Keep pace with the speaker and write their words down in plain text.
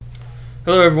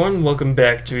Hello everyone, welcome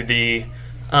back to the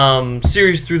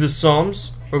series through the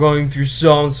Psalms. We're going through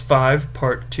Psalms 5,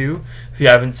 Part 2. If you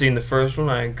haven't seen the first one,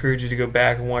 I encourage you to go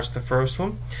back and watch the first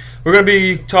one. We're going to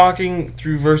be talking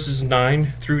through verses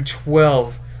 9 through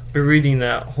 12. We're reading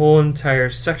that whole entire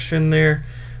section there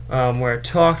where it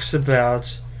talks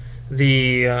about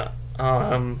it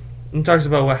talks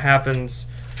about what happens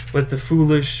with the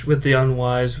foolish, with the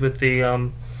unwise, with the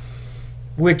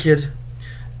wicked.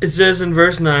 It says in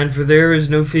verse 9, "For there is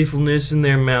no faithfulness in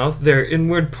their mouth, their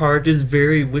inward part is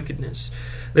very wickedness.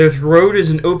 Their throat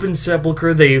is an open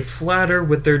sepulchre, they flatter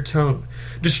with their tongue.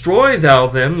 Destroy thou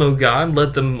them, O God,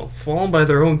 let them fall by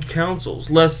their own counsels,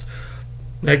 lest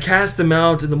I cast them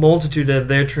out in the multitude of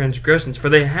their transgressions, for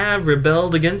they have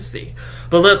rebelled against thee.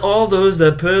 But let all those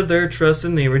that put their trust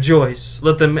in thee rejoice.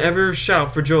 Let them ever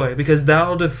shout for joy, because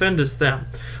thou defendest them.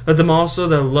 Let them also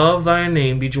that love thy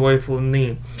name be joyful in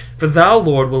thee. For thou,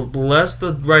 Lord, wilt bless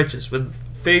the righteous. With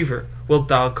favor wilt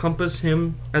thou compass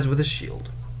him as with a shield."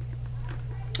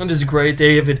 And this is great.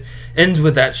 David ends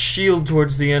with that shield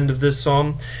towards the end of this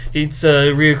psalm. It's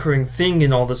a reoccurring thing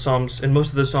in all the psalms, in most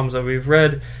of the psalms that we've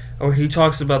read, or he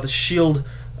talks about the shield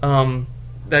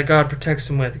that God protects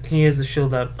him with. He is the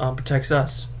shield that protects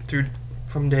us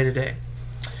from day to day.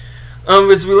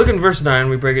 As we look in verse 9,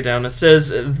 we break it down. It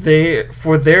says,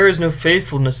 "For there is no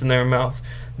faithfulness in their mouth.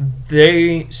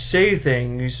 They say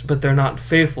things, but they're not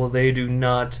faithful. They do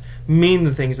not mean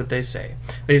the things that they say.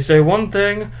 They say one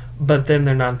thing, but then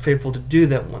they're not faithful to do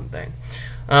that one thing."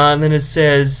 And then it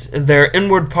says, "Their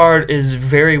inward part is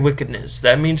very wickedness."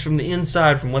 That means from the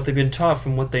inside, from what they've been taught,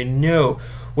 from what they know,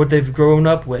 what they've grown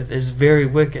up with, is very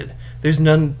wicked. There's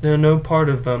no part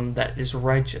of them that is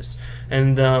righteous.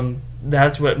 And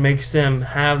that's what makes them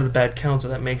have the bad counsel,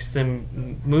 that makes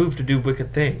them move to do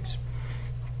wicked things.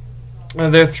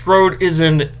 Their throat is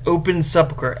an open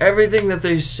sepulchre. Everything that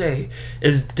they say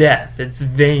is death. It's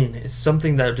vain. It's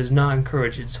something that does not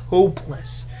encourage. It's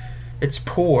hopeless. It's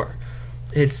poor.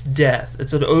 It's death.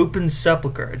 It's an open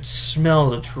sepulchre. It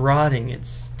smells. It's rotting.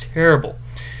 It's terrible.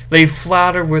 They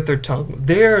flatter with their tongue.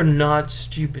 They are not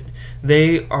stupid.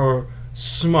 They are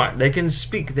smart. They can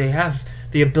speak. They have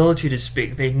the ability to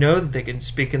speak. They know that they can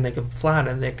speak and they can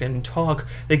flatter. They can talk.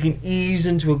 They can ease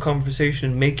into a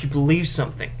conversation and make you believe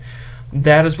something.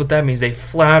 That is what that means. They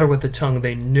flatter with the tongue.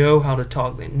 They know how to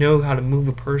talk. They know how to move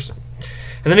a person.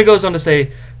 And then it goes on to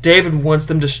say, David wants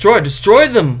them destroyed. Destroy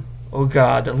them, O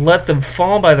God. Let them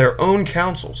fall by their own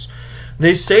counsels.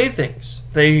 They say things.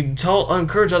 They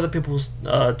encourage other people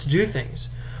to do things.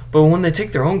 But when they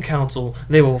take their own counsel,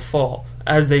 they will fall,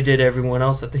 as they did everyone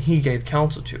else that he gave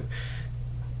counsel to.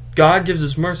 God gives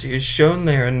us mercy. It's shown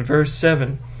there in verse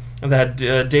 7. That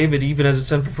David, even as a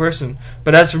sinful person,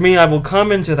 "But as for me, I will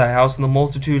come into thy house in the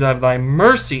multitude of thy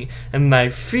mercy, and thy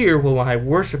fear will I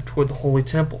worship toward the holy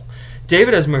temple."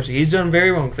 David has mercy. He's done very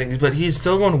wrong things, but he's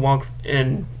still going to walk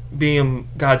and be in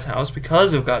God's house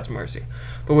because of God's mercy.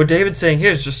 But what David's saying here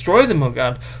is, destroy them, O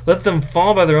God. Let them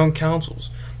fall by their own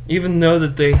counsels. Even though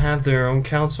that they have their own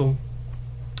counsel,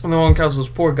 and their own counsel is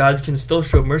poor, God can still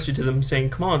show mercy to them, saying,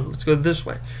 "Come on, let's go this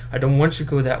way. I don't want you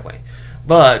to go that way."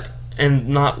 And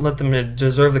not let them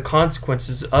deserve the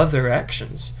consequences of their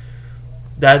actions.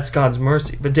 That's God's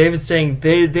mercy. But David's saying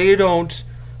they've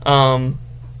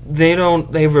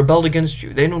rebelled against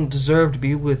you. They don't deserve to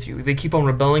be with you. They keep on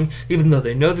rebelling, even though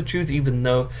they know the truth, even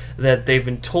though that they've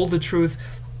been told the truth.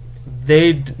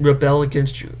 They rebel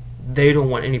against you. They don't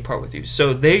want any part with you.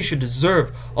 So they should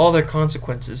deserve all their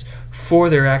consequences for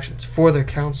their actions, for their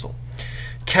counsel.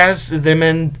 Cast them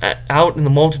out in the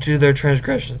multitude of their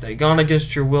transgressions. They've gone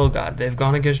against your will, God. They've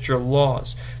gone against your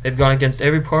laws. They've gone against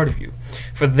every part of you.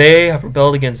 For they have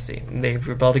rebelled against thee. They've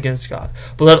rebelled against God.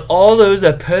 But let all those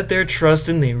that put their trust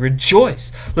in thee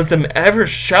rejoice. Let them ever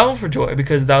shout for joy,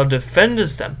 because thou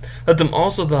defendest them. Let them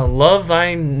also that love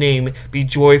thy name be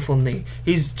joyful in thee.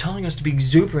 He's telling us to be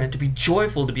exuberant, to be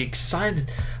joyful, to be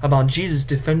excited about Jesus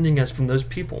defending us from those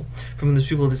people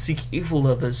to seek evil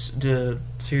of us, to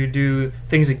do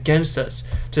things against us,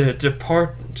 to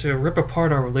rip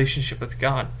apart our relationship with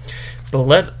God. But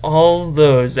let all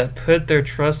those that put their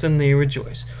trust in thee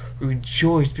rejoice.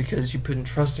 Rejoice because you put in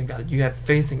trust in God. You have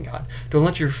faith in God. Don't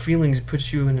let your feelings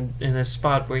put you in a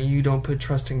spot where you don't put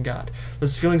trust in God.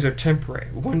 Those feelings are temporary.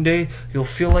 One day you'll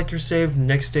feel like you're saved.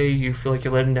 Next day you feel like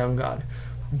you're letting down God.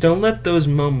 Don't let those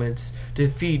moments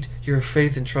defeat your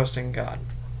faith and trust in God.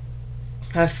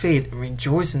 Have faith and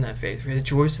rejoice in that faith.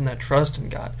 Rejoice in that trust in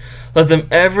God. Let them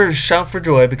ever shout for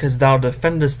joy because thou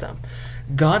defendest them.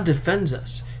 God defends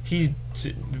us. He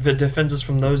defends us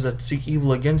from those that seek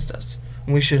evil against us.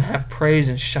 and we should have praise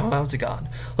and shout out to God.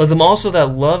 Let them also that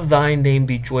love thy name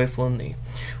be joyful in thee.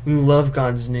 We love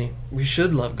God's name. We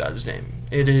should love God's name.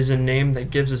 It is a name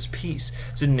that gives us peace.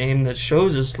 It's a name that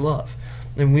shows us love,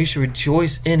 and we should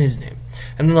rejoice in his name.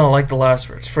 And then I like the last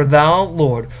verse. For thou,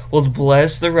 Lord, wilt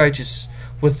bless the righteous.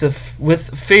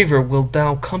 With favor wilt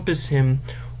thou compass him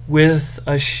with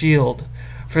a shield.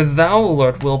 For thou,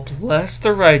 Lord, wilt bless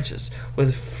the righteous.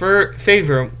 With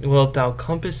favor wilt thou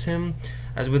compass him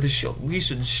as with a shield. We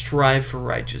should strive for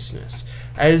righteousness.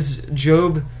 As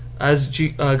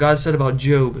God said about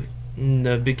Job in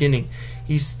the beginning,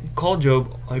 he called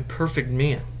Job a perfect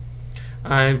man.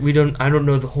 I don't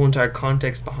know the whole entire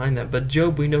context behind that, but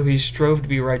Job, we know he strove to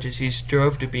be righteous. He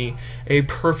strove to be a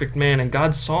perfect man, and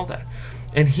God saw that,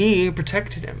 and he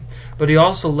protected him. But he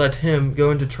also let him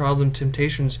go into trials and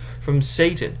temptations from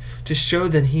Satan to show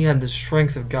that he had the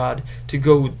strength of God to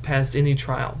go past any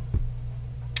trial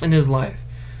in his life.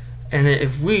 And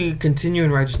if we continue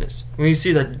in righteousness, we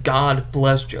see that God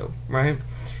blessed Job, right?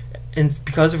 And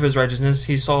because of his righteousness,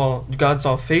 God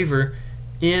saw favor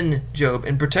in Job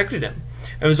and protected him.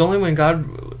 It was only when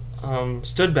God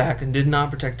stood back and did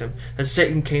not protect him that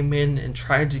Satan came in and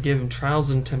tried to give him trials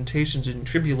and temptations and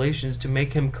tribulations to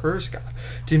make him curse God,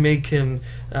 to make him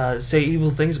say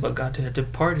evil things about God, to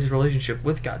depart his relationship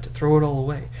with God, to throw it all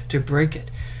away, to break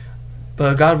it.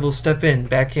 But God will step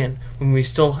back in, when we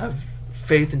still have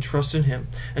faith and trust in him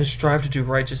and strive to do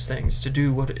righteous things, to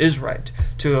do what is right,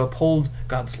 to uphold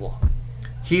God's law.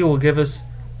 He will give us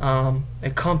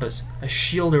a compass, a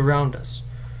shield around us.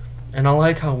 And I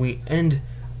like how we end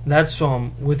that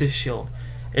psalm with a shield.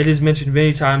 It is mentioned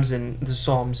many times in the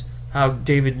Psalms how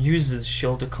David uses his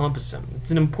shield to compass him.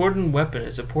 It's an important weapon.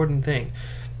 It's an important thing.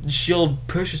 The shield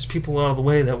pushes people out of the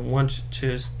way that want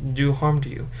to do harm to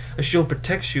you. A shield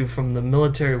protects you from the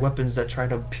military weapons that try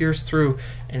to pierce through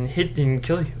and hit and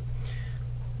kill you.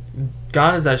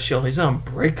 God is that shield. He's an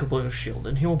unbreakable shield,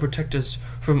 and he will protect us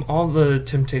from all the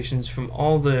temptations, from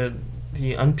all the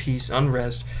unpeace,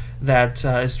 unrest that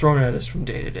is thrown at us from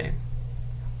day to day.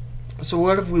 So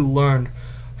what have we learned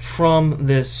from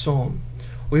this psalm?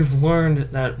 We've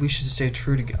learned that we should stay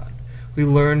true to God. We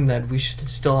learned that we should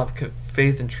still have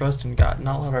faith and trust in God,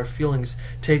 not let our feelings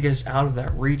take us out of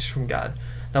that reach from God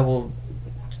that will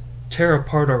tear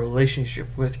apart our relationship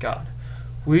with God.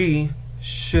 We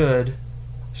should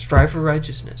strive for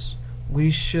righteousness.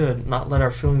 We should not let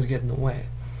our feelings get in the way.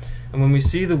 And when we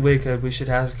see the wicked, we should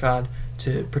ask God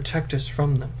to protect us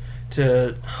from them,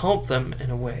 to help them in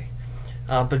a way,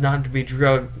 but not to be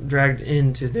dragged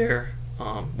into their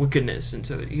wickedness,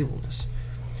 into their evilness.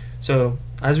 So,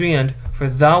 as we end, for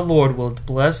thou, Lord, wilt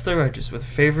bless the righteous. With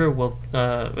favor wilt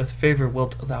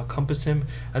thou compass him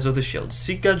as with a shield.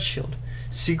 Seek God's shield.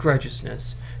 Seek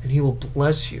righteousness, and he will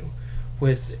bless you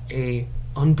with a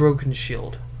unbroken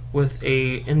shield, with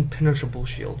a impenetrable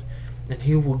shield, and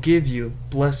he will give you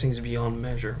blessings beyond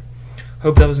measure.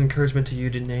 Hope that was encouragement to you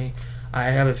today. I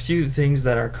have a few things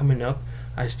that are coming up.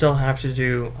 I still have to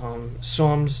do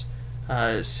Psalms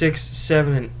 6,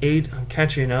 7, and 8. I'm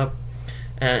catching up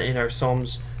in our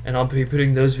Psalms, and I'll be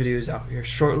putting those videos out here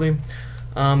shortly.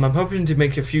 I'm hoping to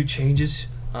make a few changes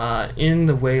in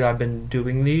the way I've been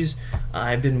doing these.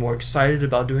 I've been more excited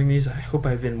about doing these. I hope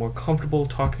I've been more comfortable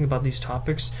talking about these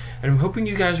topics, and I'm hoping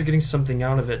you guys are getting something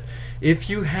out of it. If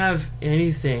you have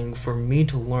anything for me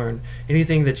to learn,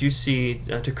 anything that you see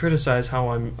to criticize how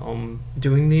I'm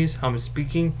doing these, how I'm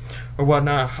speaking, or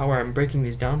whatnot, how I'm breaking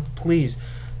these down, please,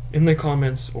 in the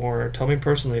comments, or tell me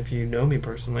personally if you know me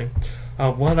personally,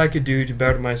 what I could do to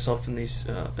better myself in these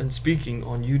in speaking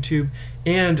on YouTube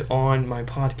and on my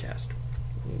podcast.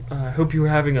 I hope you are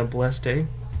having a blessed day.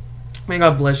 May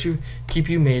God bless you, keep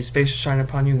you, may his face shine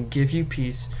upon you, and give you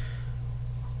peace.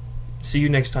 See you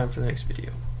next time for the next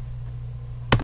video.